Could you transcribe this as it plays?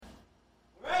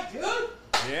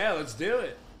Yeah, let's do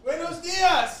it. Buenos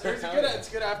dias. It's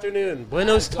good afternoon.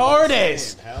 Buenos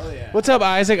tardes. Hell yeah. What's up,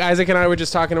 Isaac? Isaac and I were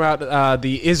just talking about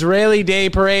the Israeli Day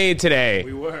Parade today.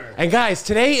 We were. And guys,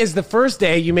 today is the first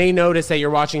day. You may notice that you're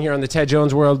watching here on the Ted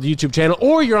Jones World YouTube channel,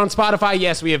 or you're on Spotify.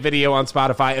 Yes, we have video on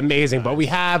Spotify. Amazing. Nice. But we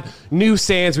have new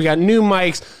stands. We got new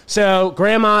mics. So,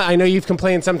 Grandma, I know you've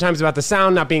complained sometimes about the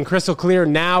sound not being crystal clear.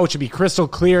 Now it should be crystal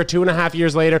clear. 2.5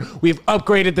 years later, we've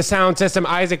upgraded the sound system.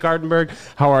 Isaac Gartenberg,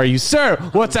 how are you, sir?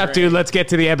 What's up, dude? Let's get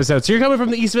to the episode. So you're coming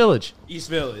from the East Village. East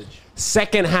Village.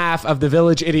 Second half of the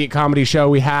Village Idiot Comedy Show.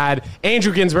 We had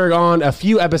Andrew Ginsberg on a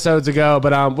few episodes ago,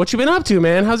 but what you been up to,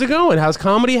 man? How's it going? How's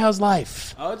comedy? How's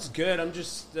life? Oh, it's good. I'm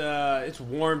just, it's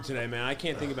warm today, man. I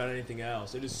can't think about anything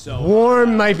else. It is so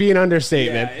warm might be an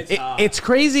understatement. Yeah, it's hot. It's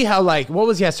crazy how, like, what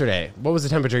was yesterday? What was the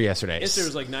temperature yesterday? Yesterday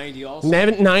was like 90 also.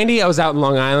 90? I was out in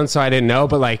Long Island, so I didn't know,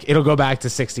 but, like, it'll go back to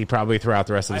 60 probably throughout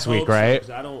the rest of this week, right?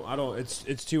 So, I don't,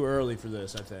 it's too early for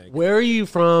this, I think. Where are you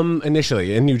from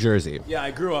initially? In New Jersey? Yeah,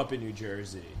 I grew up in New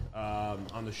Jersey,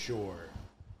 on the shore.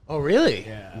 Oh, really?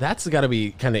 Yeah. That's got to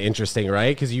be kind of interesting,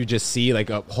 right? Because you just see, like,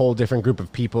 a whole different group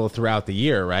of people throughout the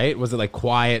year, right? Was it, like,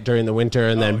 quiet during the winter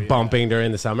and then bumping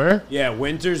during the summer? Yeah,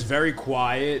 winter's very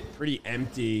quiet, pretty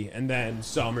empty, and then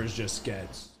summer's just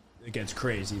gets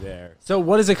crazy there. So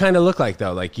what does it kind of look like,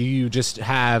 though? Like, you just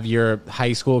have your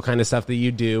high school kind of stuff that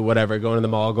you do, whatever, going to the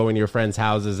mall, going to your friends'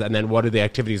 houses, and then what do the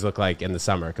activities look like in the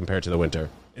summer compared to the winter?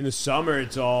 In the summer,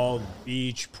 it's all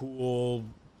beach, pool,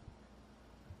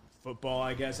 football,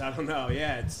 I guess. I don't know.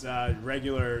 Yeah, it's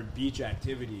regular beach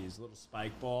activities, little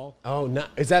spike ball. Oh, no.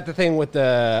 Is that the thing with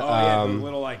the... the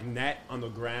little, like, net on the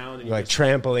ground. And like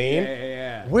trampoline?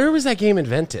 Yeah. Where was that game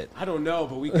invented? I don't know,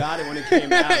 but we got it when it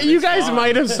came out. You guys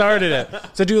might have started it.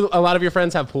 So do a lot of your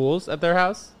friends have pools at their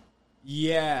house?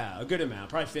 Yeah, a good amount.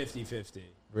 Probably 50-50.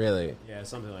 Really? Yeah,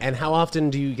 something like that. And how often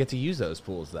do you get to use those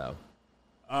pools, though?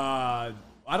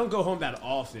 I don't go home that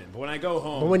often, but when I go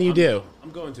home... But when you do?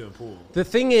 I'm going to a pool. The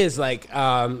thing is, like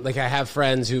I have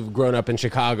friends who've grown up in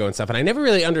Chicago and stuff, and I never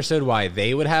really understood why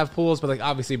they would have pools, but, like,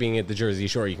 obviously being at the Jersey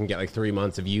Shore, you can get, like, 3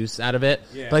 months of use out of it.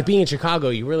 Yeah. But, like, being in Chicago,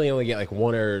 you really only get, like,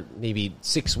 1 or maybe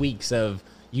 6 weeks of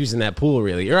using that pool,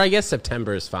 really. Or I guess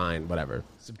September is fine, whatever.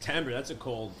 September, that's a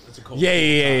cold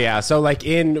Yeah. So, like,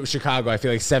 in Chicago, I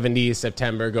feel like 70s,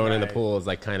 September, going in the pool is,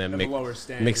 like, kind of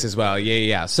mix as well.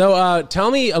 Yeah. So, tell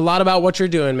me a lot about what you're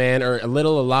doing, man, or a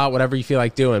lot, whatever you feel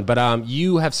like doing. But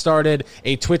you have started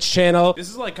a Twitch channel. This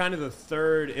is, like, kind of the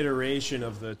third iteration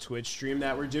of the Twitch stream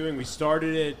that we're doing. We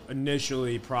started it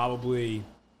initially probably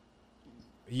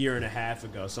a year and a half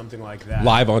ago, something like that.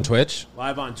 Live on Twitch,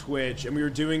 and we were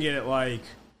doing it at, like,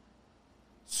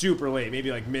 super late,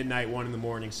 maybe like midnight, 1 in the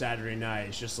morning, Saturday night.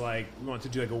 It's just like we wanted to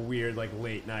do like a weird, like,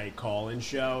 late night call-in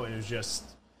show, and it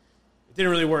didn't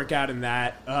really work out in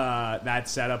that that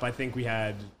setup. I think we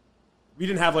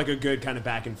didn't have like a good kind of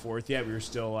back and forth yet. We were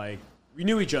still like, we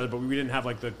knew each other, but we didn't have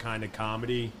like the kind of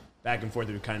comedy back and forth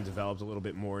that we kind of developed a little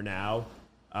bit more now.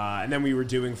 And then we were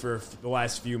doing for the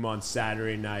last few months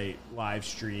Saturday night live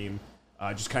stream.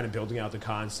 Just kind of building out the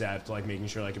concept, like making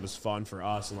sure like it was fun for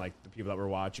us and like the people that were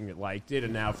watching it liked it.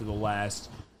 And now for the last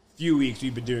few weeks,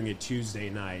 we've been doing it Tuesday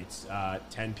nights,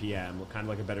 10 p.m., kind of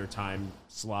like a better time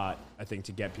slot, I think,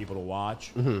 to get people to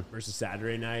watch versus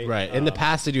Saturday night. Right. In the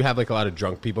past, did you have like a lot of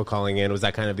drunk people calling in? Was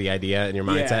that kind of the idea in your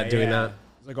mindset doing that? It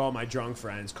was like all my drunk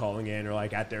friends calling in, or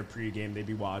like at their pregame, they'd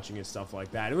be watching it, stuff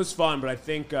like that. It was fun, but I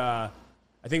think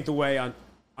the way on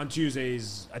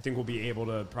Tuesdays, I think we'll be able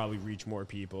to probably reach more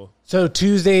people. So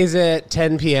Tuesdays at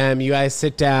 10 p.m., you guys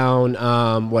sit down,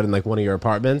 in like one of your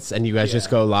apartments, and you guys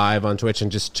just go live on Twitch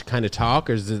and just kind of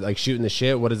talk, or is it like shooting the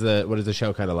shit? What is the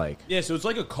show kind of like? Yeah, so it's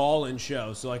like a call-in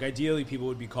show. So like ideally, people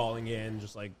would be calling in,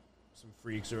 just like some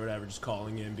freaks or whatever, just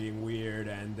calling in, being weird,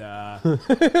 and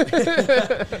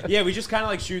yeah, we just kind of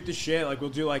like shoot the shit. Like we'll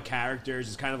do like characters,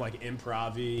 it's kind of like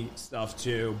improv-y stuff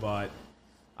too, but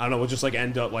I don't know, we'll just like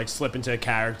end up like slip into a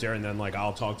character, and then like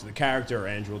I'll talk to the character, or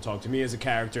Andrew will talk to me as a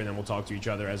character, and then we'll talk to each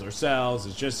other as ourselves.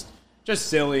 It's just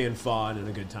silly and fun and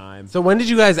a good time. So when did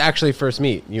you guys actually first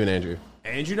meet, you and Andrew?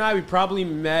 Andrew and I, we probably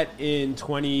met in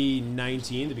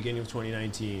 2019, the beginning of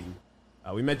 2019.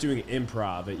 We met doing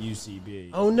improv at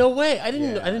UCB. Oh, no way. I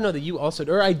didn't know that you also,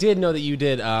 or I did know that you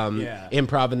did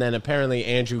improv, and then apparently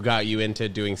Andrew got you into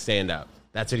doing stand-up.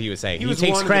 That's what he was saying. He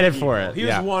takes credit for it. He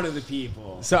was one of the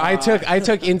people. So I took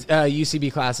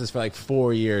UCB classes for like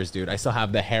 4 years, dude. I still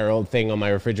have the Herald thing on my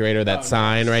refrigerator, that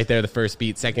sign right there, the first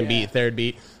beat, second beat, third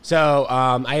beat. So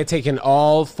I had taken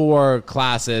all 4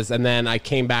 classes, and then I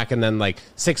came back, and then like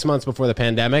 6 months before the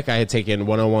pandemic, I had taken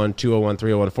 101, 201,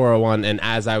 301, 401, and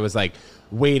as I was like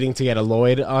waiting to get a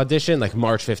Lloyd audition. Like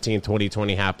March 15th,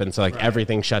 2020 happened. So like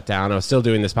everything shut down. I was still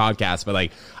doing this podcast, but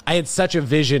like I had such a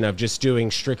vision of just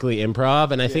doing strictly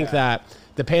improv. And I think that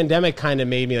the pandemic kind of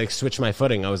made me like switch my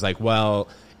footing. I was like, well,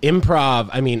 improv,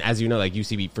 I mean, as you know, like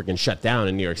UCB freaking shut down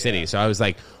in New York City. So I was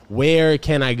like, where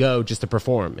can I go just to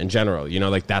perform in general? You know,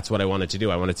 like that's what I wanted to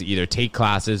do. I wanted to either take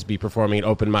classes, be performing at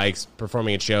open mics,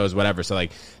 performing at shows, whatever. So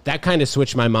like that kind of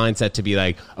switched my mindset to be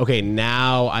like, okay,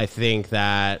 now I think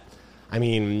that, I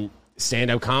mean,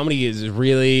 stand-up comedy is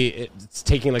really, it's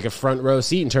taking like a front row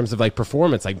seat in terms of like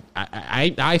performance. Like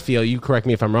I feel, you correct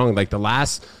me if I'm wrong, like the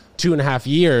last 2.5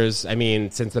 years, I mean,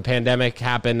 since the pandemic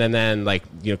happened and then like,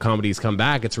 you know, comedy's come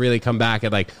back, it's really come back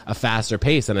at like a faster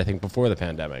pace than I think before the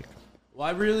pandemic. Well,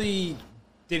 I really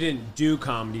didn't do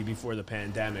comedy before the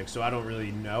pandemic, so I don't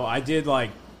really know. I did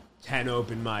like 10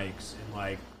 open mics in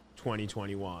like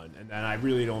 2021, and then I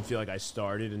really don't feel like I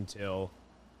started until,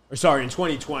 or sorry, in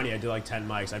 2020 I did like 10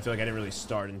 mics. I feel like I didn't really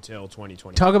start until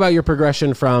 2020. Talk about your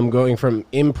progression from going from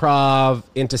improv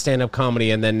into stand-up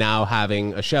comedy and then now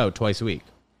having a show twice a week.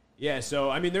 Yeah, so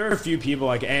I mean, there are a few people,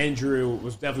 like Andrew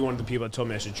was definitely one of the people that told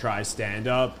me I should try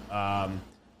stand-up.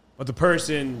 But the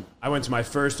person I went to my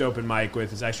first open mic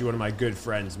with is actually one of my good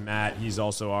friends, Matt. He's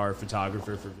also our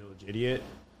photographer for Village Idiot.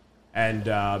 And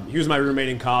he was my roommate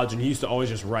in college, and he used to always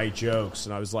just write jokes.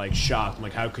 And I was, like, shocked. I'm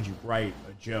like, how could you write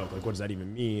a joke? Like, what does that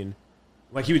even mean?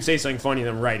 Like, he would say something funny and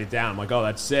then write it down. I'm like, oh,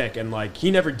 that's sick. And, like,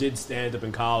 he never did stand-up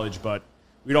in college, but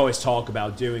we'd always talk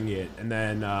about doing it. And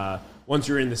then once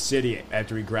we were in the city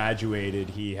after we graduated,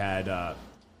 he had...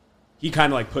 he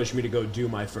kind of like pushed me to go do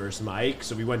my first mic.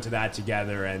 So we went to that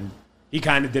together, and he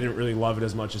kind of didn't really love it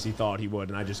as much as he thought he would.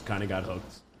 And I just kind of got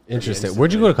hooked. Interesting.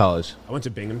 Where'd you go to college? I went to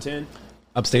Binghamton.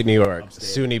 Upstate New York.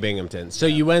 Upstate. SUNY Binghamton. So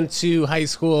you went to high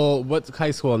school. What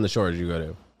high school on the shore did you go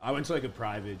to? I went to like a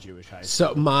private Jewish high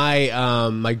school. So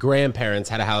my grandparents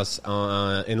had a house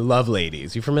in Love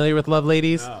Ladies. You familiar with Love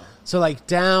Ladies? No. So like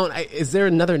down, is there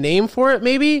another name for it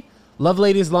maybe? Love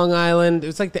Ladies, Long Island. It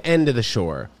was like the end of the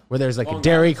shore where there's like Long a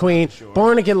Dairy Island's Queen. not the shore.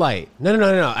 Barnegat Light.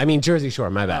 No. I mean Jersey Shore.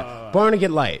 My bad. Barnegat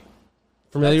Light.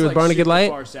 Familiar That's with like Barnegat super Light?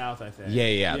 far south, I think.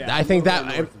 Yeah. I I'm think a little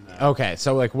that, north than that. Okay,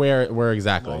 so like where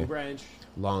exactly? Long Branch.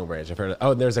 Long Branch. I've heard of.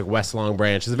 Oh, there's like West Long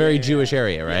Branch. It's a very Jewish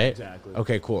area, right? Yeah, exactly.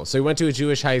 Okay, cool. So you went to a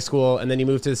Jewish high school, and then you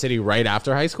moved to the city right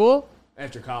after high school?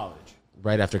 After college.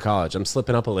 Right after college. I'm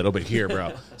slipping up a little bit here,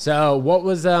 bro. So what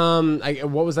was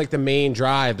like the main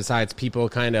drive besides people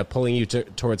kind of pulling you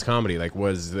towards comedy? Like,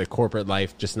 was the corporate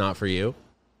life just not for you?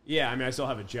 Yeah, I mean, I still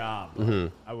have a job.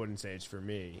 But I wouldn't say it's for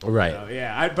me. Right. So,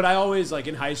 yeah, but I always, like,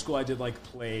 in high school, I did, like,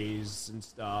 plays and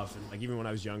stuff. And, like, even when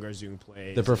I was younger, I was doing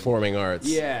plays. The performing arts.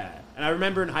 Yeah. And I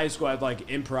remember in high school, I'd, like,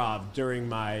 improv during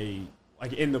my,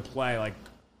 like, in the play, like,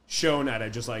 show night.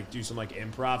 I'd just, like, do some, like,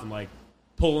 improv and, like,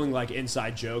 pulling, like,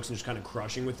 inside jokes and just kind of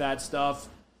crushing with that stuff.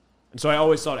 And so I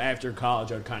always thought after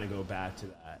college, I would kind of go back to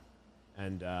that.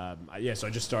 And, so I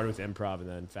just started with improv and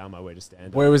then found my way to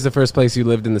stand-up. Where was the first place you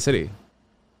lived in the city?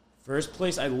 First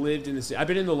place I lived in the city. I've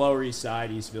been in the Lower East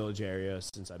Side, East Village area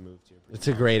since I moved here. It's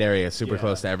a great area, super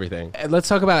close to everything. And let's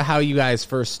talk about how you guys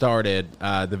first started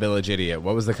the Village Idiot.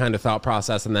 What was the kind of thought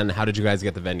process, and then how did you guys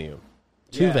get the venue?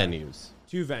 Two venues.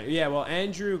 Yeah, well,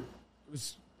 Andrew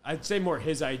was, I'd say more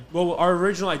his idea. Well, our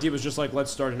original idea was just like, let's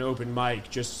start an open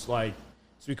mic, just like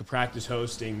so we could practice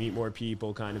hosting, meet more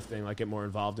people kind of thing, like get more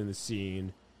involved in the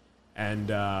scene. And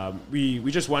we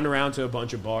just went around to a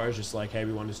bunch of bars, just like, hey,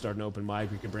 we wanted to start an open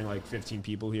mic. We could bring like 15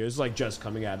 people here. It's like just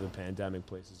coming out of the pandemic.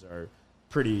 Places are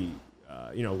pretty,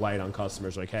 light on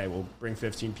customers. Like, hey, we'll bring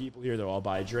 15 people here. They'll all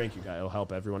buy a drink. You guys will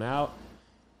help everyone out.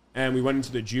 And we went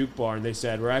into the juke bar, and they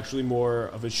said, we're actually more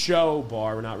of a show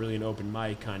bar. We're not really an open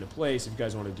mic kind of place. If you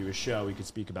guys want to do a show, we could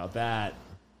speak about that.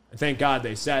 And thank God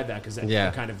they said that, because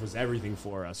that kind of was everything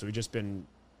for us. So we've just been,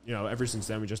 ever since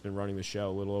then, we've just been running the show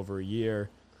a little over a year.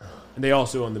 And they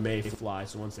also own the Mayfly,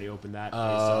 so once they open that place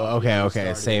up,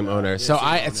 okay, same owner. So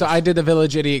I did the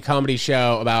Village Idiot comedy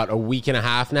show about a week and a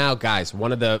half now. Guys,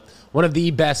 one of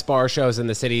the best bar shows in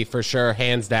the city for sure,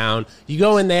 hands down. You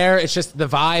go in there, it's just the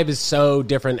vibe is so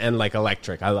different and like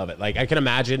electric. I love it. Like I can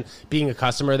imagine being a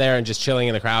customer there and just chilling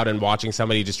in the crowd and watching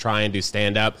somebody just try and do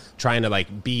stand up, trying to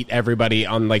like beat everybody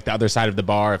on like the other side of the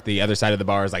bar if the other side of the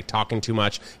bar is like talking too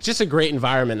much. It's just a great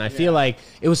environment. And I feel like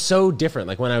it was so different.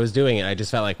 Like when I was doing it, I just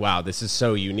felt like, wow, this is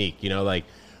so unique. Like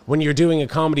when you're doing a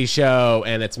comedy show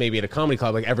and it's maybe at a comedy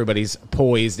club, like everybody's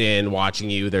poised in watching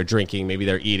you, they're drinking, maybe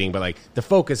they're eating, but like the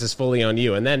focus is fully on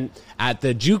you. And then at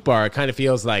the Juke Bar, it kind of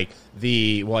feels like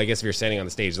I guess if you're standing on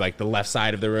the stage, like the left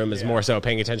side of the room is more so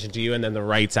paying attention to you, and then the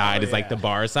right side is like the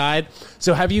bar side.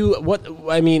 So have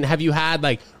you had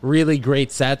like really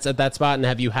great sets at that spot, and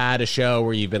have you had a show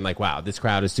where you've been like, wow, this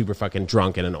crowd is super fucking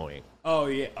drunk and annoying? Oh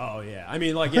yeah. I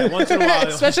mean, like, yeah, once in a while,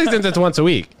 especially since it's once a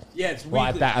week. Yeah, it's weekly. Well,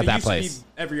 at that It used place. to be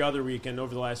every other weekend.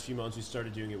 Over the last few months, we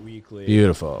started doing it weekly.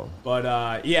 Beautiful.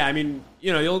 But yeah, I mean,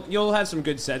 you know, you'll have some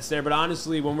good sets there. But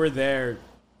honestly, when we're there,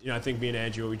 you know, I think me and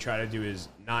Andrew, what we try to do is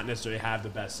not necessarily have the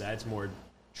best sets, more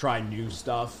try new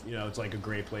stuff. You know, it's like a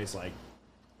great place. Like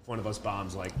if one of us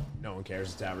bombs, like no one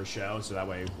cares. It's our show, so that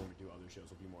way when we do other shows,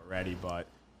 we'll be more ready. But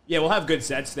yeah, we'll have good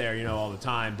sets there, you know, all the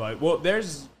time. But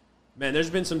there's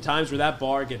been some times where that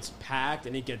bar gets packed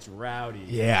and it gets rowdy.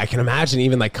 Yeah, I can imagine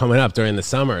even like coming up during the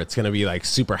summer, it's going to be like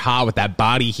super hot with that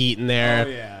body heat in there. Oh,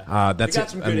 yeah. That's We got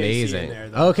some good AC amazing. in there,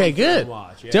 though. Okay, Come through and good.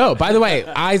 watch, yeah. Joe, by the way,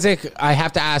 Isaac, I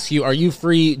have to ask you, are you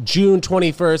free June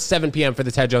 21st, 7 p.m. for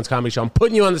the Ted Jones Comedy Show? I'm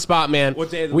putting you on the spot, man.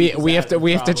 What day of the we week is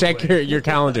we that? have to check Probably. your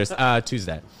calendars.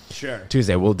 Tuesday. Sure.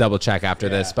 Tuesday. We'll double check after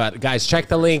this. But guys, check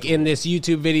the link in this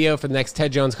YouTube video for the next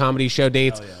Ted Jones Comedy Show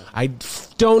dates. Hell yeah. I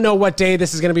don't know what day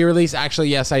this is going to be released. Actually,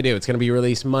 yes, I do. It's going to be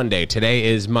released Monday. Today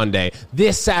is Monday.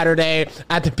 This Saturday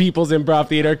at the People's Improv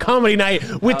Theater, Comedy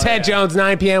Night with Ted Jones,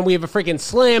 9 p.m. We have a freaking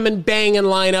slam and banging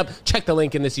lineup. Check the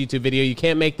link in this YouTube video. You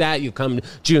can't make that. You come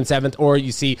June 7th, or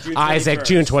you see Isaac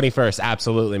June 21st.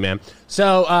 Absolutely, man.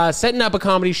 So setting up a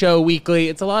comedy show weekly,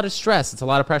 it's a lot of stress. It's a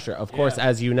lot of pressure, of course,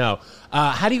 as you know.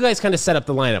 How do you guys kind of set up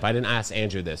the lineup? I didn't ask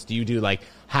Andrew this. Do you do like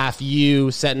half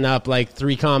you setting up like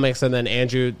 3 comics and then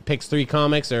Andrew picks 3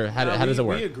 comics, or how does it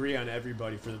work? We agree on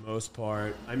everybody for the most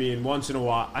part. I mean, once in a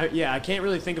while, I can't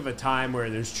really think of a time where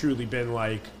there's truly been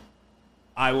like,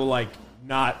 I will like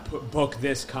not book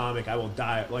this comic, I will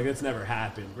die. Like that's never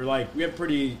happened. We have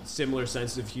pretty similar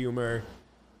sense of humor.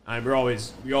 We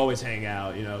always hang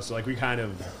out, you know. So like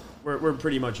we're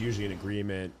pretty much usually in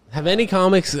agreement. Have any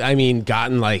comics, I mean,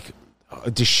 gotten like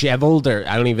disheveled, or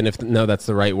I don't even know that's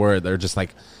the right word. They're just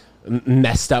like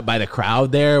messed up by the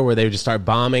crowd there, where they just start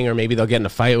bombing, or maybe they'll get in a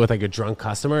fight with like a drunk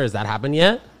customer. Has that happened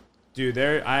yet? Dude,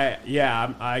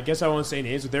 I guess I won't say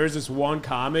names, but there was this one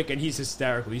comic, and he's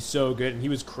hysterical. He's so good, and he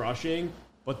was crushing.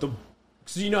 But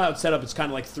so you know how it's set up, it's kind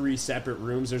of like 3 separate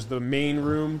rooms. There's the main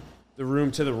room, the room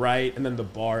to the right, and then the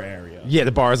bar area. Yeah,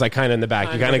 the bar is like kind of in the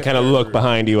back. You kind of look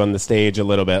behind you on the stage a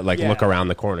little bit, like look around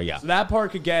the corner. Yeah. So that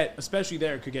part could get, especially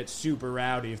there, could get super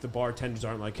rowdy if the bartenders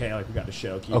aren't like, hey, like we got a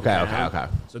show. Keep it down. Okay.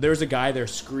 So there was a guy there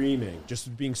screaming,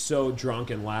 just being so drunk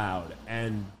and loud,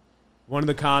 and one of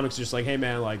the comics just like, hey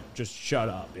man, like just shut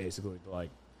up, basically. But like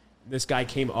this guy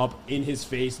came up in his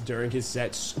face during his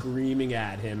set, screaming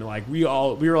at him, and like we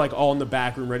were like all in the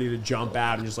back room ready to jump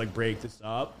out and just like break this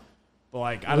up. But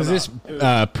like, I don't know. Was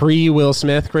this pre Will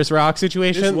Smith, Chris Rock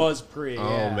situation? This was pre. Oh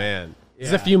yeah. man, Yeah.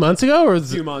 is it a few months ago, or A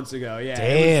few months ago, yeah.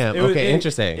 Damn. Okay,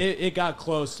 interesting. It got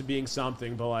close to being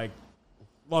something, but like,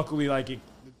 luckily, like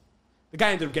the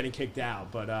guy ended up getting kicked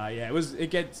out. But yeah,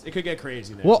 it could get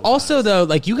crazy there. Well, sometimes. also though,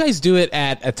 like you guys do it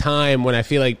at a time when I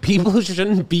feel like people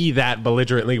shouldn't be that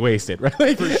belligerently wasted, right?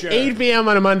 Like For sure. 8 p.m.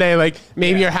 on a Monday, like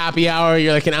maybe your happy hour,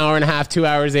 you're like an hour and a half, 2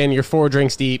 hours in, you're 4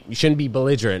 drinks deep. You shouldn't be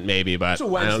belligerent, maybe, but It's a I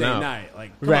Wednesday don't know. night,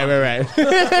 like Right.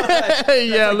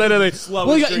 Yeah, literally.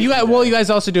 slowest You guys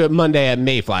also do it Monday at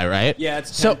Mayfly, right? Yeah, it's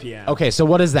 10 so, p.m. Okay, so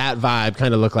what does that vibe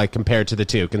kind of look like compared to the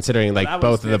two, considering like that was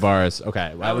both of the different. bars?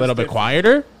 Okay, a was little bit different.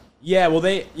 quieter. Yeah, well,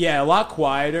 a lot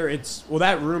quieter.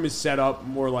 That room is set up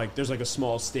more like there's like a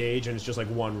small stage and it's just like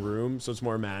one room, so it's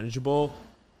more manageable.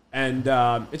 And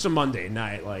it's a Monday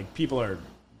night. Like they're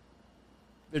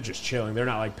just chilling. They're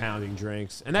not like pounding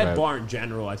drinks. And that Right. bar in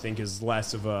general, I think, is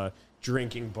less of a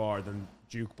drinking bar than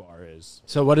Juke Bar is.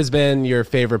 So what has been your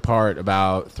favorite part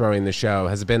about throwing the show?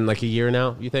 Has it been like a year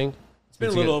now, you think? It's been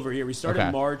a little over a year. We started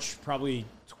Okay. March, probably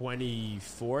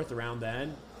 24th, around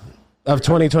then. Of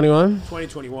 2021?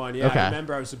 2021, yeah. Okay. I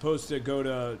remember I was supposed to go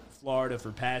to Florida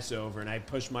for Passover, and I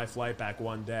pushed my flight back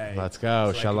one day. Let's go. so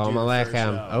I could Shalom do the first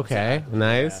Aleichem. show. Okay, Exactly.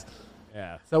 nice.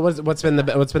 Yeah. So what's been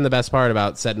the best part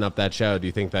about setting up that show? Do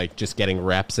you think like just getting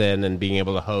reps in and being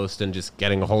able to host and just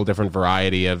getting a whole different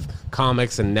variety of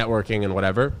comics and networking and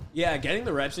whatever? Yeah, getting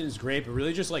the reps in is great, but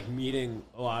really just like meeting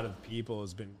a lot of people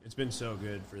it's been so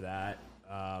good for that.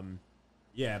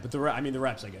 Yeah, but the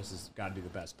reps I guess has got to be the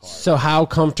best part. So how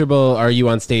comfortable are you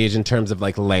on stage in terms of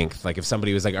like length? Like if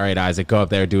somebody was like, "All right, Isaac, go up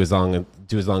there, do as long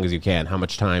as you can." How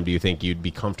much time do you think you'd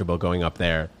be comfortable going up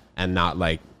there and not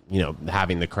like,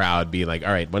 having the crowd be like,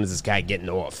 "All right, when is this guy getting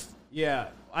off?" Yeah.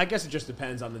 I guess it just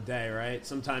depends on the day, right?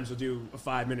 Sometimes we'll do a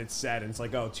 5-minute set, and it's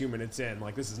like, 2 minutes in,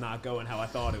 like this is not going how I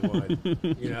thought it would,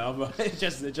 But it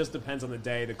just depends on the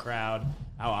day, the crowd,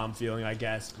 how I'm feeling, I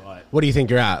guess. But What do you think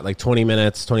you're at? Like 20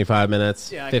 minutes, 25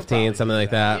 minutes, yeah, I could 15, probably something do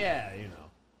like that? Yeah,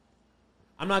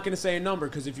 I'm not going to say a number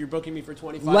because if you're booking me for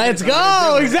 25 Let's minutes, I'm gonna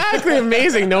go! do it. Exactly.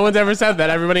 Amazing. No one's ever said that.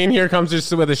 Everybody in here comes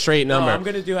just with a straight No, number. I'm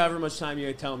going to do however much time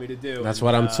you tell me to do. That's and,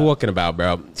 what I'm talking about,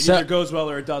 bro. It So, either goes well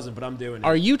or it doesn't, but I'm doing it.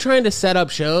 are you trying to set up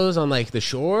shows on like the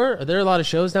shore? Are there a lot of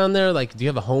shows down there? Like, do you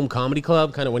have a home comedy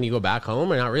club kind of when you go back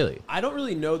home or not really? I don't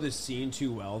really know the scene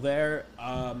too well there.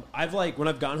 I've when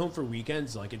I've gone home for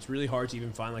weekends, like it's really hard to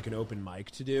even find like an open mic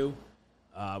to do.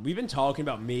 We've been talking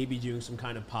about maybe doing some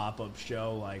kind of pop-up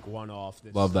show, like one-off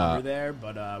this Love summer that. there,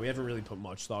 but we haven't really put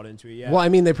much thought into it yet. Well, I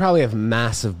mean, they probably have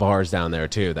massive bars down there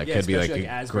too. That Yeah, could be like, especially,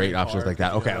 like, a Asbury great options Park, like that.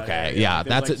 you know, Okay, that okay, area. yeah,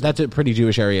 There's, like, that's a pretty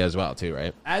Jewish area as well too,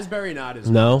 right? Asbury not as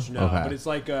No? much, no, Okay. but it's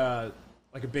like a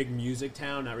big music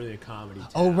town, not really a comedy town.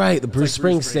 Oh, right, the It's Bruce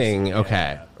like Springsteen. yeah, Okay,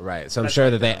 yeah. right. So I'm That's sure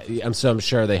like that I'm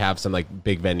sure they have some like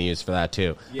big venues for that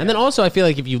too. Yeah. And then also, I feel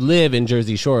like if you live in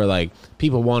Jersey Shore, like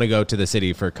people want to go to the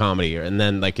city for comedy, and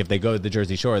then like if they go to the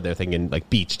Jersey Shore, they're thinking like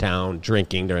beach town,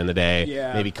 drinking during the day,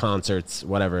 Yeah. maybe concerts,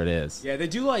 whatever it is. Yeah, they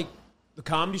do like the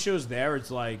comedy shows there.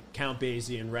 It's like Count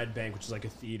Basie and Red Bank, which is like a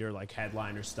theater, like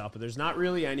headliner stuff. But there's not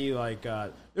really any like.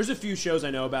 There's a few shows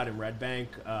I know about in Red Bank,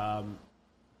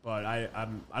 but I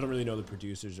don't really know the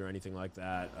producers or anything like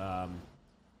that.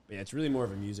 But yeah, it's really more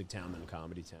of a music town than a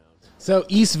comedy town. So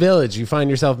East Village, you find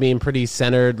yourself being pretty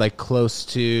centered, like close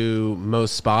to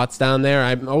most spots down there.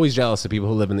 I'm always jealous of people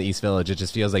who live in the East Village. It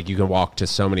just feels like you can walk to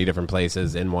so many different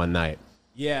places in one night.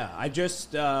 Yeah, I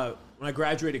just when I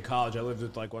graduated college, I lived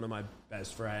with like one of my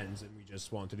best friends, and we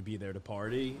just wanted to be there to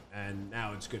party. And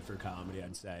now it's good for comedy,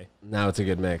 I'd say. Now it's a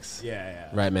good mix. Yeah.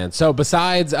 Right, man. So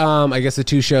besides, I guess the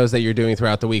 2 shows that you're doing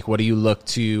throughout the week, what do you look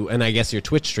to, and I guess your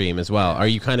Twitch stream as well, are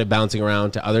you kind of bouncing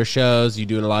around to other shows? You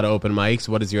doing a lot of open mics?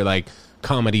 What is your like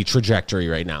comedy trajectory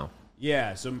right now?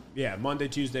 Yeah, so Monday,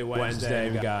 Tuesday,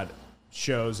 Wednesday, we got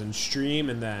shows and stream,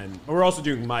 and then but we're also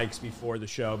doing mics before the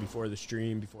show, before the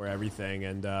stream, before everything,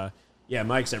 and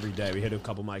mics every day. We hit a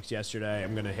couple mics yesterday.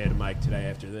 I'm gonna hit a mic today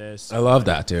after this. I love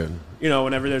that, dude.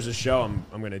 Whenever there's a show,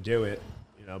 I'm gonna do it.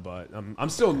 But I'm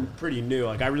still pretty new.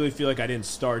 Like I really feel like I didn't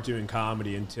start doing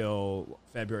comedy until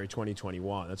February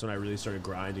 2021. That's when I really started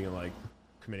grinding and like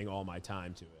committing all my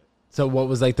time to it. So what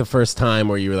was like the first time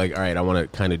where you were like, all right, I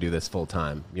want to kind of do this full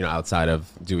time, outside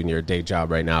of doing your day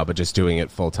job right now, but just doing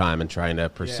it full time and trying to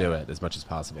pursue it as much as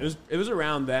possible? It was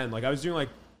around then. Like I was doing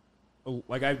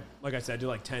like I said, I did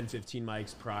like 10, 15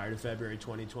 mics prior to February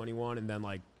 2021, and then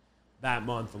like that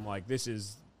month, I'm like, this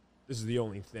is the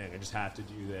only thing. I just have to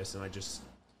do this, and I just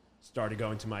started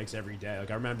going to mics every day.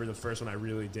 Like I remember the first one I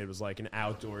really did was like an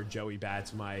outdoor Joey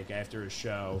Bats mic after a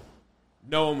show.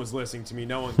 No one was listening to me.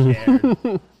 No one cared.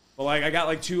 But like I got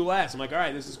like 2 laughs. I'm like, all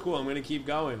right, this is cool. I'm gonna keep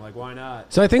going. Like, why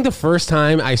not? So I think the first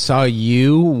time I saw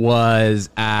you was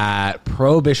at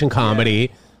Prohibition Comedy.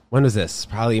 Yeah. When was this?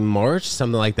 Probably March,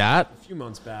 something like that. A few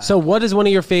months back. So what is one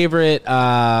of your favorite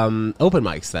open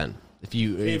mics then?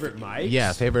 Favorite mics?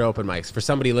 Yeah, favorite open mics. For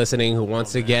somebody listening who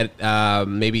wants to get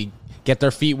maybe get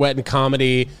their feet wet in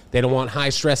comedy, they don't want high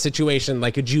stress situation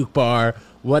like a juke bar.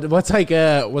 What's a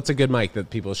good mic that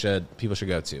people should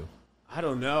go to? I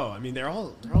don't know. I mean, they're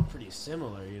all pretty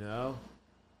similar,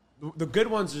 The good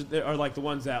ones are like the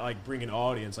ones that like bring an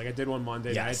audience. Like I did one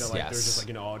Monday night that like there's just like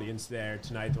an audience there.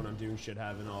 Tonight, the one I'm doing should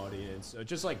have an audience. So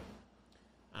just like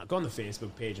go on the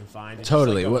Facebook page and find it.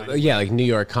 Totally. Just, like, go Like New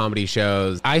York comedy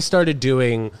shows. I started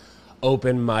doing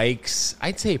open mics,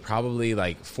 I'd say probably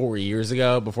like 4 years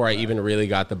ago before I even really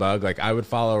got the bug. Like I would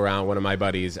follow around one of my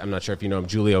buddies. I'm not sure if you know him,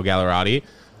 Giulio Gallerati.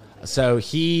 So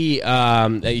he's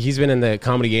been in the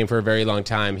comedy game for a very long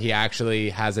time. He actually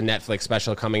has a Netflix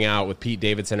special coming out with Pete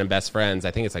Davidson and Best Friends.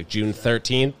 I think it's like June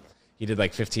 13th. He did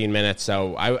like 15 minutes.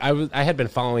 So I had been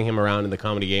following him around in the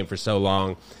comedy game for so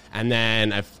long. And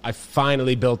then I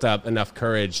finally built up enough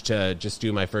courage to just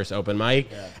do my first open mic.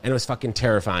 Yeah. And it was fucking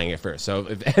terrifying at first. So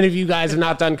if any of you guys have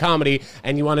not done comedy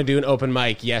and you want to do an open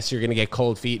mic, yes, you're going to get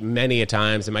cold feet many a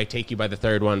times. It might take you by the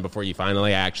 3rd one before you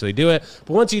finally actually do it.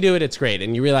 But once you do it, it's great.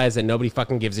 And you realize that nobody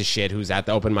fucking gives a shit who's at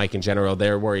the open mic in general.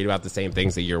 They're worried about the same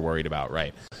things that you're worried about,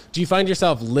 right? Do you find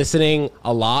yourself listening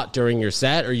a lot during your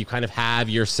set, or you kind of have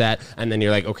your set and then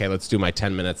you're like, okay, let's do my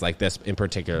 10 minutes like this in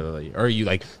particularly? Or are you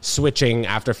like switching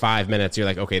after 5 minutes? You're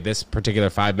like, okay, this particular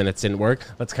 5 minutes didn't work.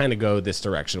 Let's kind of go this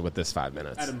direction with this 5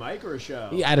 minutes. At a mic or a show?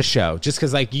 Yeah, at a show. Just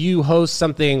because like you host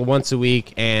something once a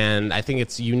week, and I think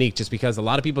it's unique just because a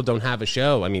lot of people don't have a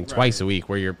show. I mean, twice a week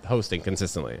where you're hosting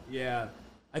consistently. Yeah.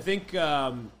 I think...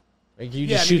 Are Like you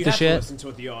just shoot the have shit. to listen to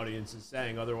what the audience is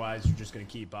saying. Otherwise, you're just gonna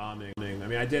keep bombing. I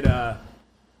mean, I did a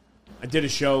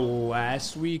show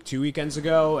last week, 2 weekends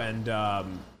ago, and I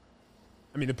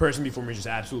mean, the person before me just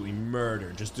absolutely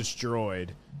murdered, just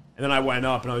destroyed. And then I went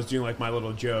up and I was doing like my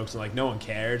little jokes, and like no one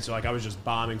cared. So like I was just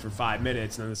bombing for 5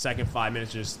 minutes, and then the second 5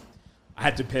 minutes just. I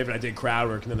had to pivot. I did crowd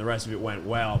work, and then the rest of it went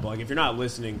well. But like, if you're not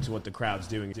listening to what the crowd's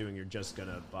doing, you're just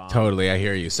gonna bomb. Totally, I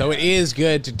hear you. So it is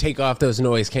good to take off those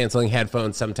noise-canceling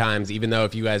headphones sometimes, even though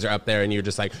if you guys are up there and you're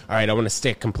just like, all right, I want to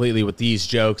stick completely with these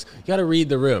jokes, you got to read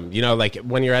the room. You know, like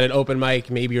when you're at an open mic,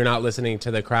 maybe you're not listening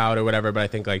to the crowd or whatever, but I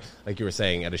think like you were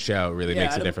saying, at a show, it really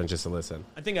makes a difference just to listen.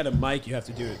 I think at a mic, you have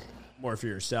to do it more for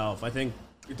yourself. I think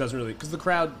it doesn't really, because the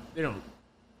crowd, they don't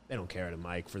care at a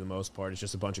mic for the most part. It's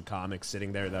just a bunch of comics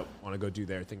sitting there that want to go do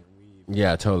their thing and leave.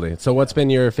 Yeah, totally. So what's been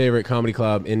your favorite comedy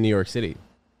club in New York City,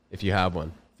 if you have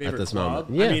one Favorite at this club? moment?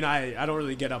 Yeah. I mean, I don't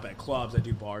really get up at clubs. I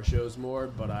do bar shows more,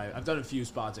 but I've done a few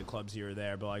spots at clubs here or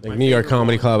there. But like my New York favorite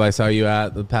Comedy one- Club, I saw you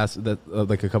at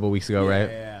like a couple weeks ago, right?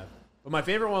 Yeah. But my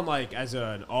favorite one, like as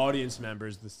an audience member,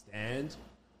 is The Stand.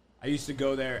 I used to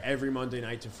go there every Monday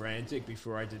night to Frantic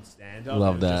before I did stand-up.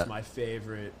 Love It was that. just my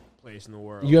favorite place in the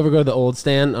world. You ever go to the Old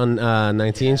Stand on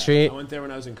 19th Street? I went there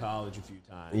when I was in college a few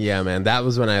times. Yeah, man, that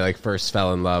was when I like first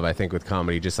fell in love, I think, with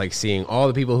comedy. Just like seeing all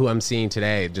the people who I'm seeing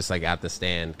today, just like at the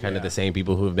Stand, kind of the same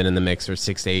people who have been in the mix for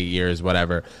 6 to 8 years,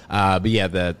 whatever. But yeah,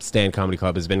 the Stand Comedy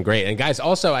Club has been great. And guys,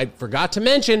 also, I forgot to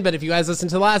mention, but if you guys listened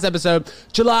to the last episode,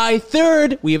 July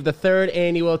 3rd, we have the 3rd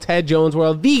annual Ted Jones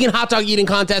World Vegan Hot Dog Eating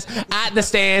Contest at the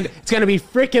Stand. It's going to be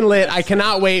freaking lit. I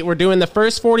cannot wait. We're doing the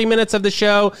first 40 minutes of the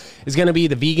show is going to be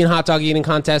the Vegan Hot Dog Eating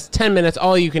Contest. 10 minutes,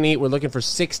 all you can eat. We're looking for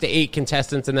 6 to 8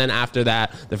 contestants, and then after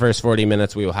that, the first 40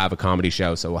 minutes, we will have a comedy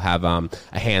show. So we'll have a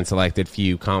hand-selected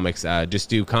few comics just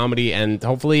do comedy and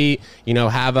hopefully, you know,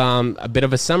 have a bit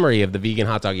of a summary of the Vegan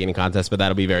Hot Dog Eating Contest, but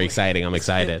that'll be very exciting. I'm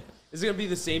excited. Is it going to be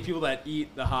the same people that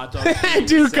eat the hot dogs?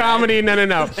 Do comedy?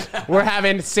 No. We're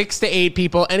having 6 to 8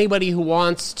 people. Anybody who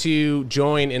wants to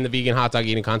join in the Vegan Hot Dog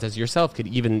Eating Contest, yourself could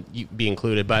even be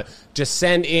included, but just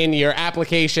send in your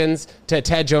applications to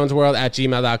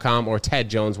tedjonesworld@gmail.com or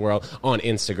tedjonesworld on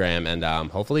Instagram, and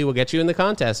hopefully we'll get you in the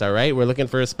contest, all right? We're looking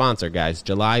for a sponsor, guys.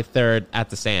 July 3rd at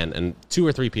the Stand, and 2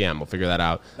 or 3 p.m. We'll figure that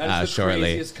out That is the shortly.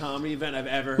 craziest comedy event I've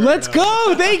ever heard Let's of.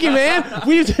 go! Thank you, man.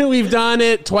 We've done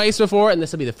it twice before, and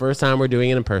this will be the first time we're doing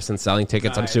it in person, selling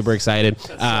tickets. I'm Nice. super excited.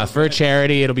 For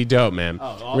charity, it'll be dope, man.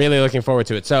 awesome. Really looking forward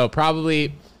to it. So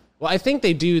probably, well, I think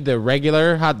they do the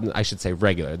regular.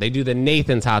 They do the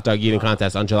Nathan's Hot Dog Eating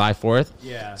Contest on July 4th.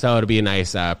 Yeah. So it'll be a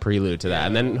nice prelude to that.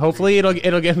 And then hopefully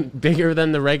it'll get bigger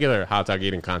than the regular Hot Dog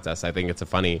Eating Contest. I think it's a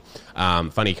funny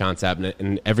concept,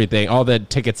 and everything, all the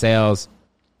ticket sales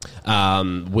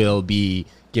will be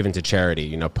given to charity,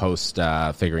 you know, post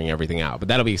figuring everything out. But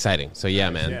that'll be exciting. So yeah,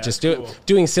 man, Yeah, just cool.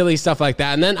 doing silly stuff like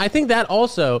that. And then I think that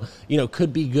also, you know,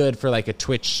 could be good for like a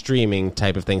Twitch streaming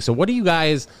type of thing. So what do you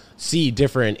guys see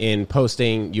different in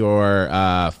posting your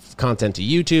content to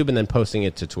YouTube and then posting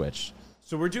it to Twitch?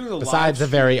 So we're doing the Besides the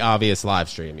live very obvious live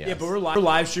stream, yes. Yeah, but we're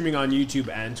live streaming on YouTube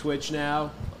and Twitch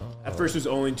now. At first it was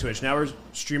only Twitch. Now we're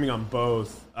streaming on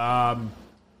both. Yeah,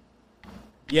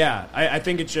 I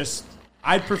think it's just...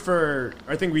 I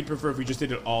think we'd prefer if we just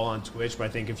did it all on Twitch, but I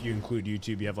think if you include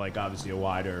YouTube, you have, like, obviously a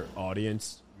wider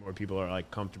audience. More people are,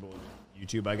 like, comfortable with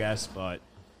YouTube, I guess. But,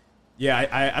 yeah,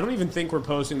 I don't even think we're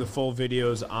posting the full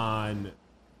videos on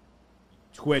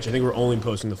Twitch. I think we're only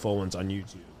posting the full ones on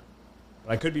YouTube.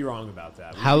 But I could be wrong about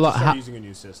that. We just started using a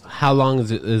new system. How long is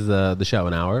the show?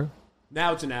 An hour?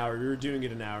 Now it's an hour. We were doing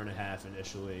it an hour and a half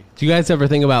initially. Do you guys ever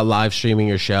think about live streaming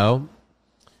your show?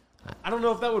 I don't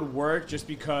know if that would work just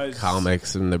because...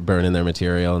 Comics and they're burning their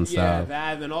material and Yeah, stuff.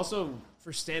 that. And then also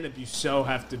for stand-up, you so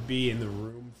have to be in the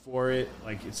room for it.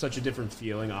 Like, it's such a different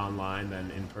feeling online than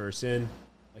in person.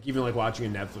 Like, even, like, watching a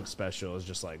Netflix special is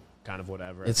just, like, kind of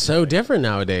whatever. It's so different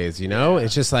nowadays, you know? Yeah.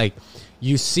 It's just like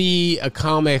you see a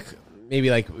comic, maybe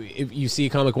like if you see a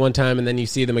comic one time and then you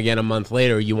see them again a month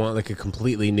later, you want like a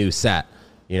completely new set.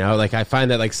 You know, like I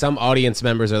find that like some audience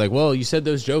members are like, well, you said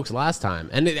those jokes last time.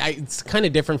 And it's kind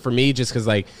of different for me just because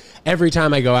like every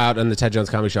time I go out on the Ted Jones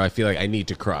Comedy Show, I feel like I need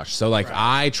to crush. So like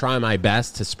I try my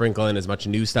best to sprinkle in as much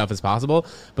new stuff as possible.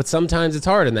 But sometimes it's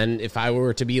hard. And then if I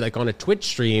were to be like on a Twitch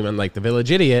stream on like The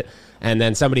Village Idiot, and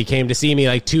then somebody came to see me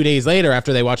like 2 days later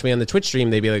after they watched me on the Twitch stream,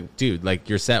 they'd be like, dude, like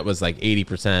your set was like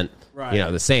 80%. Right. You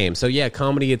know, the same. So yeah,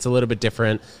 comedy, it's a little bit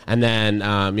different. And then,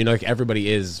 you know, like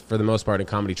everybody is, for the most part in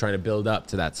comedy, trying to build up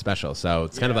to that special. So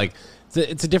it's kind of like,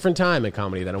 it's a different time in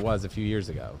comedy than it was a few years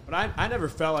ago. But I never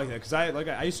felt like that because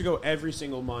I used to go every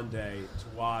single Monday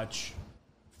to watch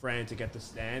frantic at the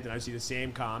stand, and I see the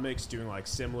same comics doing like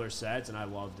similar sets, and I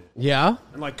loved it. Yeah,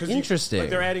 And like, cause interesting. like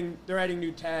they're adding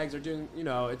new tags. They're doing,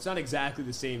 it's not exactly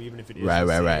the same, even if it is right.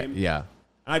 the Right. same. Yeah.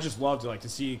 And I just loved it, like to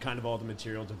see kind of all the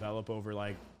material develop over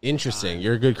like. Interesting.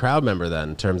 You're a good crowd member then,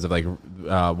 in terms of like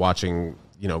watching,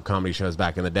 comedy shows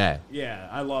back in the day. Yeah,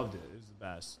 I loved it. It was the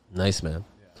best. Nice, man.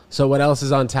 So what else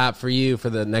is on tap for you for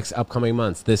the next upcoming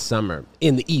months this summer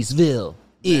in the Eastville?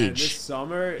 Man, this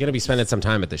summer, You're gonna be spending some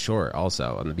time at the shore,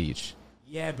 also on the beach.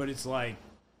 yeah, but it's like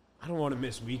I don't want to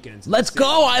miss weekends. Let's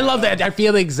go! I love that. I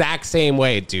feel the exact same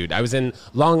way, dude. I was in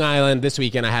Long Island this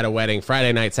weekend. I had a wedding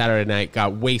Friday night, Saturday night.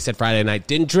 Got wasted Friday night.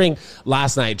 Didn't drink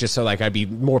last night, just so like I'd be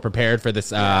more prepared for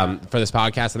this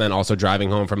podcast, and then also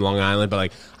driving home from Long Island. But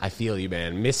like, I feel you,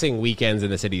 man. Missing weekends in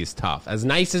the city is tough. As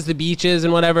nice as the beach is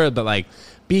and whatever, but like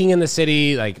being in the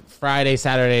city, like Friday,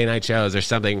 Saturday night shows, there's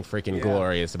something freaking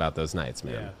glorious about those nights,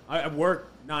 man. Yeah, I work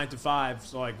 9 to 5,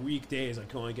 so like weekdays I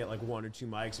can only get like 1 or 2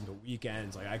 mics, and but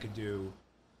weekends like I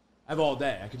have all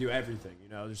day. I could do everything.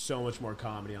 There's so much more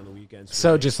comedy on the weekends.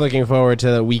 So just looking forward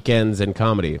to the weekends and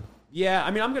comedy. Yeah,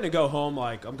 I mean, I'm gonna go home.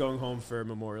 Like I'm going home for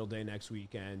Memorial Day next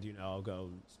weekend. I'll go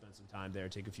spend some time there,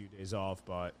 take a few days off.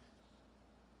 But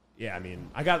yeah, I mean,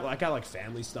 I got like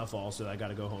family stuff also that I got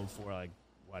to go home for, like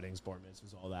weddings, bar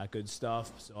mitzvahs, all that good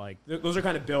stuff. So like those are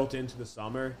kind of built into the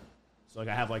summer. So like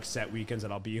I have like set weekends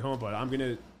that I'll be home, but I'll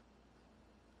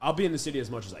be in the city as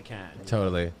much as I can.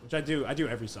 Totally. Which I do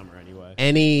every summer anyway.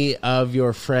 Any of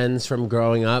your friends from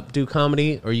growing up do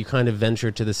comedy, or you kind of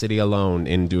venture to the city alone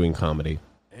in doing comedy?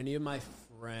 Any of my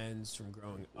friends from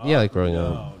growing up? Yeah, like growing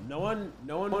up. No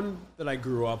one that I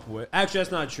grew up with. Actually,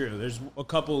 that's not true. There's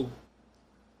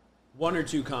one or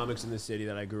two comics in the city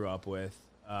that I grew up with.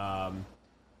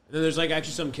 And then there's like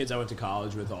actually some kids I went to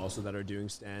college with also that are doing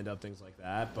stand-up, things like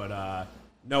that. But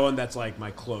no one that's like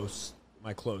my closest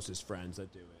friends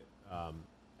that do it.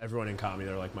 Everyone in comedy,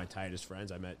 they're like my tightest friends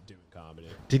I met doing comedy.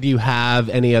 Did you have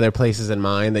any other places in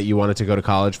mind that you wanted to go to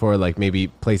college for? Like maybe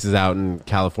places out in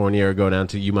California or go down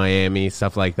to Miami,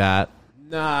 stuff like that?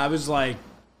 Nah, I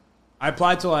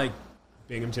applied to like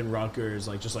Binghamton, Rutgers,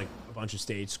 like just like a bunch of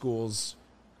state schools.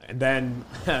 And then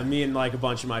me and like a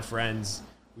bunch of my friends,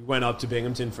 we went up to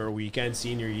Binghamton for a weekend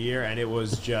senior year, and it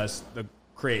was just the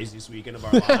craziest weekend of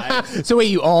our lives. So wait,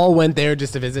 you all went there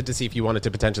just to visit to see if you wanted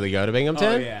to potentially go to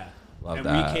Binghamton? Oh, yeah. Love and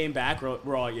that. we came back,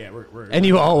 we're all, yeah, we're and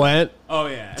you all went? Oh,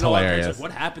 yeah. It's and all our friends hilarious.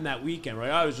 like, what happened that weekend? We're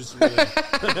like, I was just really...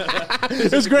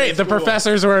 It was great. The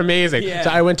professors were amazing. Yeah. So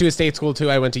I went to a state school, too.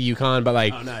 I went to UConn, but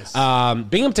like... Oh, nice.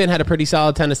 Binghamton had a pretty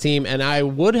solid tennis team, and I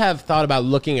would have thought about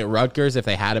looking at Rutgers if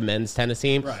they had a men's tennis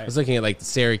team. Right. I was looking at like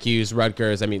Syracuse,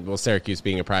 Rutgers. I mean, well, Syracuse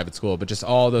being a private school, but just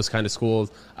all those kind of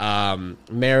schools.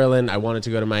 Maryland, I wanted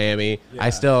to go to Miami. Yeah. I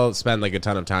still spend like a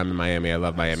ton of time in Miami. I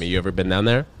love Miami. You ever been down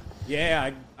there?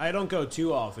 Yeah, I don't go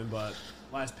too often, but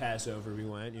last Passover we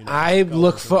went. I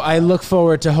look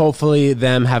forward to hopefully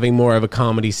them having more of a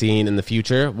comedy scene in the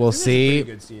future. We'll see. A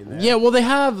pretty good scene there. Yeah, well, they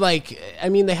have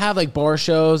like bar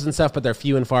shows and stuff, but they're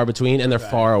few and far between, and they're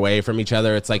far away from each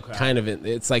other. It's like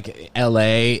it's like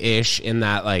LA-ish in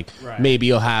that like maybe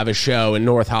you'll have a show in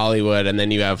North Hollywood, and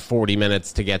then you have 40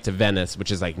 minutes to get to Venice,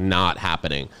 which is like not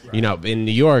happening. Right. In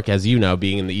New York, as you know,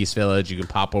 being in the East Village, you can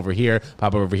pop over here,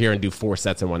 and do 4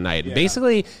 sets in one night. Yeah.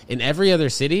 Basically, in every other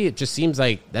city, it just seems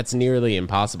like that's nearly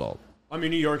impossible. I mean,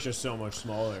 New York's just so much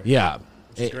smaller. Yeah.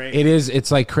 Great. It is.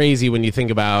 It's like crazy when you think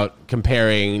about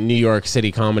comparing New York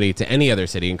City comedy to any other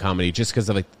city in comedy, just because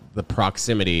of like the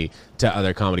proximity to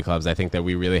other comedy clubs. I think that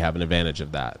we really have an advantage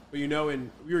of that. But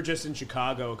we were just in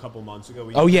Chicago a couple months ago.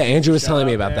 Andrew was telling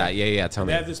me about that. Yeah, tell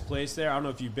me. They have this place there. I don't know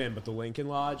if you've been, but the Lincoln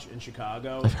Lodge in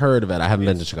Chicago. I've heard of it. I haven't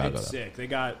been to Chicago. It's sick. They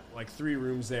got like 3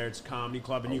 rooms there. It's a comedy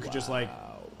club, and you could just like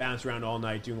bounce around all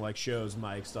night doing like shows,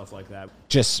 mics, stuff like that.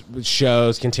 Just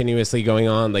shows continuously going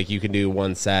on. Like you can do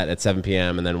one set at 7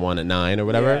 p.m. and then one at 9 or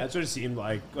whatever. Yeah, that's what it seemed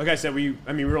like. Like I said, we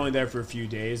were only there for a few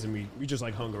days, and we just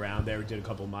like hung around there. We did a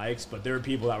couple mics, but there were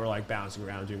people that were like bouncing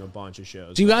around doing a bunch of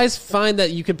shows. Do you guys find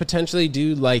that you could potentially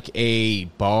do like a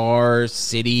bar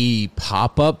city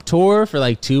pop-up tour for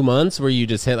like 2 months where you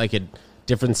just hit like a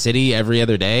different city every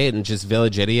other day and just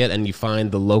Village Idiot and you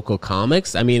find the local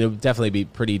comics? I mean, it would definitely be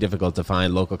pretty difficult to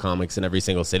find local comics in every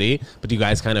single city, but do you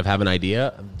guys kind of have an idea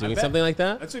of doing something like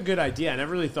that? That's a good idea. I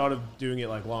never really thought of doing it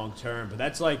like long term, but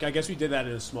that's like, I guess we did that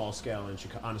on a small scale in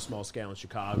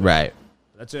Chicago. Right.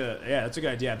 That's a good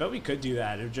idea. I bet we could do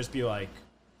that. It would just be like,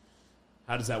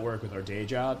 how does that work with our day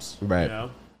jobs? Right.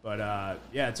 But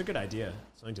yeah, it's a good idea.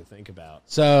 Something to think about.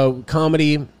 So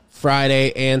comedy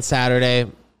Friday and Saturday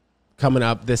coming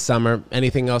up this summer.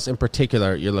 Anything else in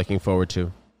particular you're looking forward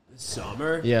to? This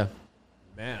summer? Yeah.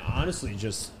 Man, honestly,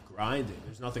 just grinding.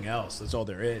 There's nothing else. That's all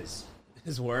there is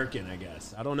working, I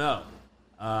guess. I don't know.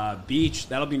 Beach,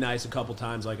 that'll be nice a couple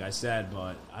times, like I said,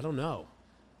 but I don't know.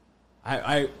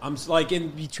 I'm like in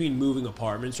between moving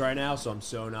apartments right now, so I'm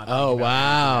so not. Oh,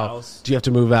 wow. Else. Do you have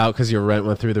to move out because your rent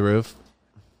went through the roof?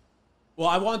 Well,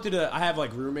 I have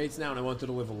like roommates now, and I wanted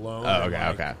to live alone. Oh, okay,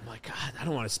 I'm okay. like, God, I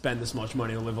don't want to spend this much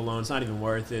money to live alone. It's not even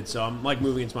worth it. So I'm like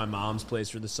moving into my mom's place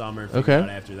for the summer. Figure out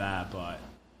after that, but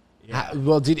yeah.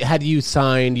 Had you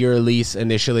signed your lease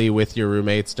initially with your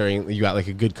roommates during you got like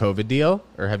a good COVID deal,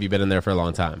 or have you been in there for a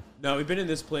long time? No, we've been in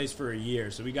this place for a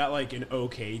year, so we got like an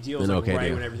okay deal. An like okay right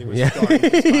deal. when everything was starting.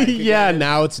 To spike Yeah, again.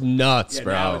 now it's nuts,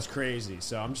 bro. Now it's crazy.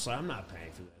 So I'm just like, I'm not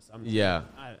paying for this.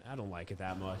 I don't like it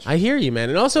that much. I hear you, man.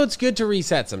 And also, it's good to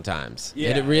reset sometimes.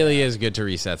 Yeah, it really is good to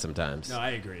reset sometimes. No, I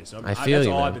agree. So I feel that's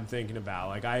you, all man. I've been thinking about.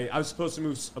 Like I was supposed to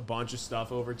move a bunch of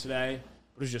stuff over today,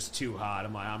 but it was just too hot.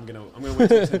 I'm like, I'm gonna wait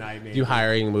till tonight. Maybe You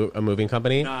hiring a moving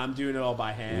company? No, I'm doing it all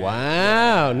by hand.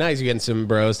 Wow, nice. You getting some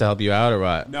bros to help you out, or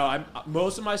what? No,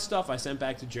 most of my stuff I sent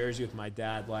back to Jersey with my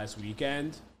dad last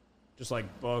weekend, just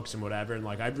like books and whatever. And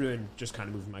like I've really just kind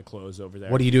of moving my clothes over there.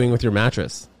 What are you doing with your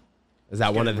mattress? Is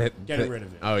that one of the getting rid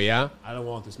of it? Oh yeah. I don't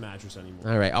want this mattress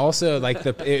anymore. All right. Also, like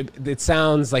it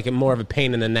sounds like more of a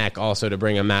pain in the neck. Also, to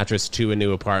bring a mattress to a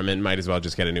new apartment, might as well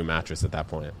just get a new mattress at that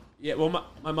point. Yeah. Well,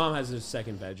 my mom has a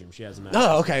second bedroom. She has a mattress.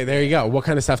 Oh, okay. There you go. What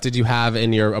kind of stuff did you have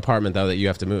in your apartment though that you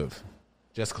have to move?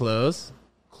 Just clothes?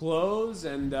 Clothes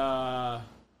and I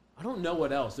don't know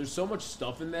what else. There's so much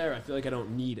stuff in there. I feel like I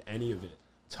don't need any of it.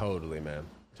 Totally, man.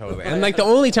 Totally. And like the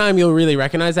only time you'll really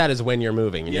recognize that is when you're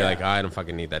moving. And you're like, oh, I don't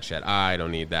fucking need that shit. I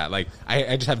don't need that. Like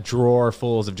I just have drawer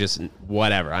fulls of just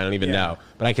whatever. I don't even know.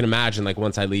 But I can imagine like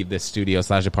once I leave this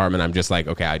studio/apartment, I'm just like,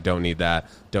 okay, I don't need that.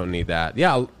 Don't need that.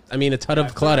 Yeah. I mean, a ton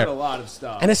of clutter. A lot of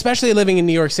stuff. And especially living in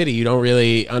New York City, you don't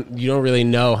really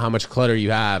know how much clutter you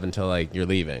have until like you're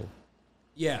leaving.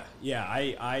 Yeah.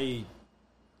 I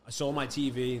sold my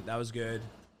TV. That was good.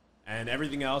 And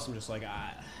everything else, I'm just like,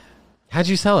 How'd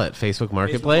you sell it? Facebook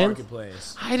Marketplace? Facebook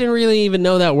Marketplace. I didn't really even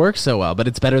know that works so well, but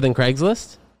it's better than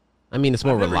Craigslist? I mean, it's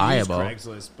more I've never reliable. used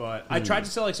Craigslist, but I tried to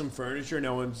sell like some furniture.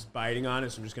 No one's biting on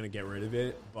it, so I'm just going to get rid of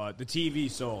it. But the TV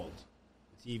sold.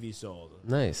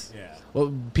 Nice. Yeah.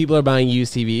 Well, people are buying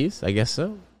used TVs, I guess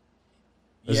so.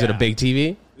 Is it a big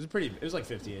TV? It was like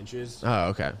 50 inches. Oh,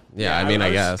 okay. Yeah, I mean,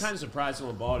 I guess. I was kind of surprised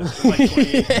someone bought it. It was like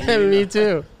 28. Yeah, me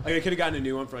too. Like, they could have gotten a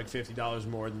new one for like $50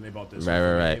 more than they bought this one.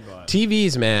 Right. But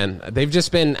TVs, man, they've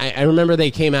just been. I remember they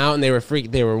came out and they were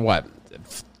They were what,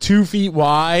 2 feet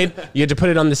wide. You had to put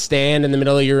it on the stand in the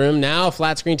middle of your room. Now,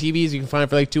 flat screen TVs you can find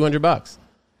for like $200.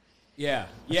 Yeah.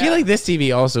 I feel like this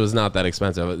TV also is not that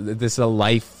expensive. This is a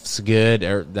Life's Good,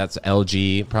 or that's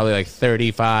LG, probably like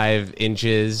 35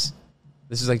 inches.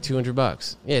 This is like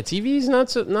 $200. Yeah, TV's not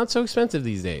so expensive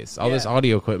these days. All this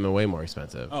audio equipment way more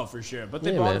expensive. Oh, for sure. But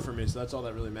they bought it for me, so that's all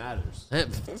that really matters.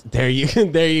 There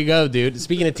you go, dude.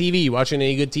 Speaking of TV, you watching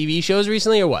any good TV shows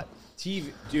recently or what?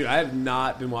 TV, dude, I have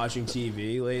not been watching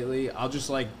TV lately. I'll just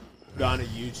like go on a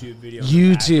YouTube video.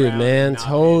 YouTube, man,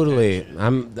 totally.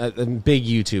 I'm a big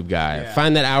YouTube guy. Yeah.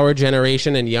 Find that our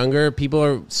generation and younger people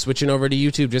are switching over to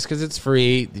YouTube just because it's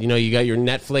free. You know, you got your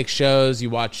Netflix shows, you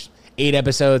watch 8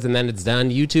 episodes and then it's done.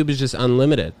 YouTube is just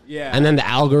unlimited. Yeah. And then the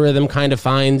algorithm kind of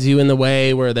finds you in the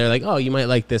way where they're like, oh, you might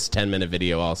like this 10-minute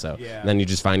video also. Yeah. And then you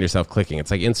just find yourself clicking. It's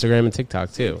like Instagram and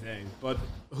TikTok too. Thing. But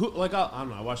I don't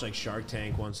know. I watch like Shark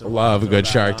Tank once in a Love while. a good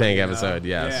Throw that Shark on, Tank you know? episode,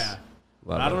 yes. Yeah.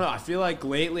 Love But I don't it. know. I feel like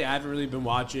lately I haven't really been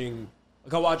watching.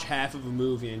 Like I'll watch half of a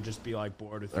movie and just be like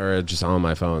bored with it. Or just on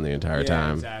my phone the entire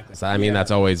time. Exactly. So I mean,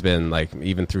 that's always been like,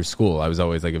 even through school, I was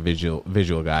always like a visual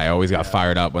guy. I always got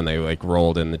fired up when they like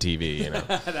rolled in the TV. You know,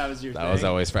 That was your thing. that was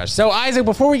always fresh. So Isaac,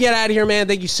 before we get out of here, man,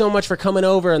 thank you so much for coming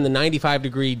over in the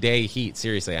 95-degree day heat.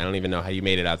 Seriously, I don't even know how you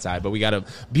made it outside, but we got a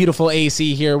beautiful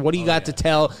AC here. What do you got to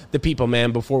tell the people,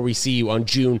 man, before we see you on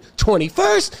June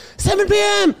 21st, 7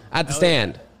 p.m. at the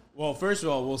stand? Well, first of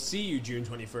all, we'll see you June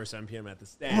 21st, 7 p.m. at the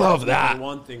stand. Love that.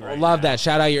 One thing right Love now. that.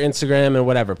 Shout out your Instagram and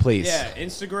whatever, please. Yeah,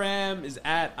 Instagram is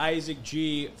at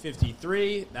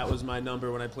IsaacG53. That was my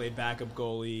number when I played backup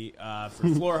goalie for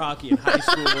floor hockey in high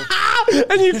school.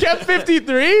 And you kept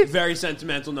 53? Very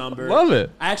sentimental number. Love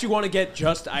it. I actually want to get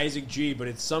just Isaac G, but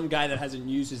it's some guy that hasn't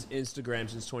used his Instagram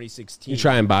since 2016. You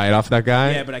try and buy it off that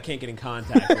guy? Yeah, but I can't get in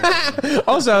contact with him.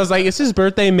 Also, I was like, it's his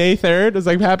birthday May 3rd. It's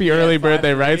like, happy early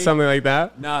birthday, right? 5-3. Something like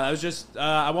that. No, that was just,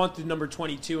 I wanted number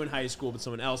 22 in high school, but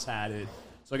someone else had it.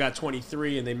 So I got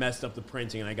 23, and they messed up the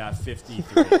printing, and I got 53.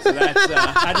 So that's,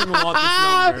 I didn't even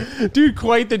want this number. Dude,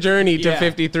 quite the journey to Yeah.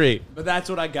 53. But that's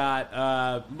what I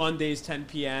got. Mondays, 10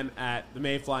 p.m. at the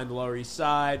Mayfly in the Lower East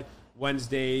Side.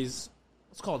 Wednesdays,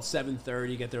 let's call it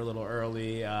 7:30. Get there a little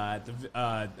early at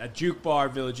Juke Bar,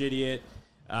 Village Idiot.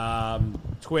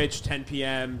 Twitch 10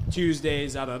 p.m.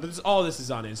 Tuesdays. I don't know. All this is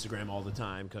on Instagram all the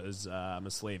time because I'm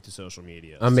a slave to social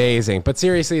media. Amazing. But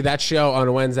seriously, that show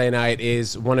on Wednesday night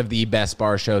is one of the best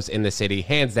bar shows in the city,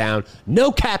 hands down.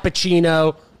 No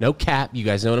cappuccino, no cap. You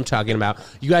guys know what I'm talking about.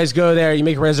 You guys go there. You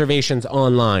make reservations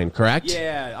online, correct?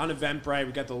 Yeah, on Eventbrite.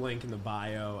 We got the link in the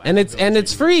bio. And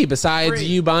it's free. Besides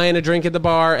you buying a drink at the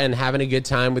bar and having a good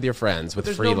time with your friends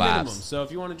with free laughs. Minimum, so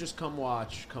if you want to just come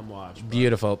watch. Bro.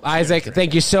 Beautiful. Isaac,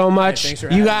 thank you so much.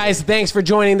 Hey, you guys, thanks for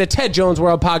joining the Ted Jones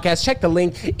World Podcast. Check the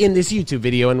link in this YouTube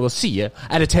video, and we'll see you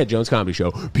at a Ted Jones Comedy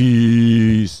Show.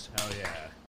 Peace. Hell yeah.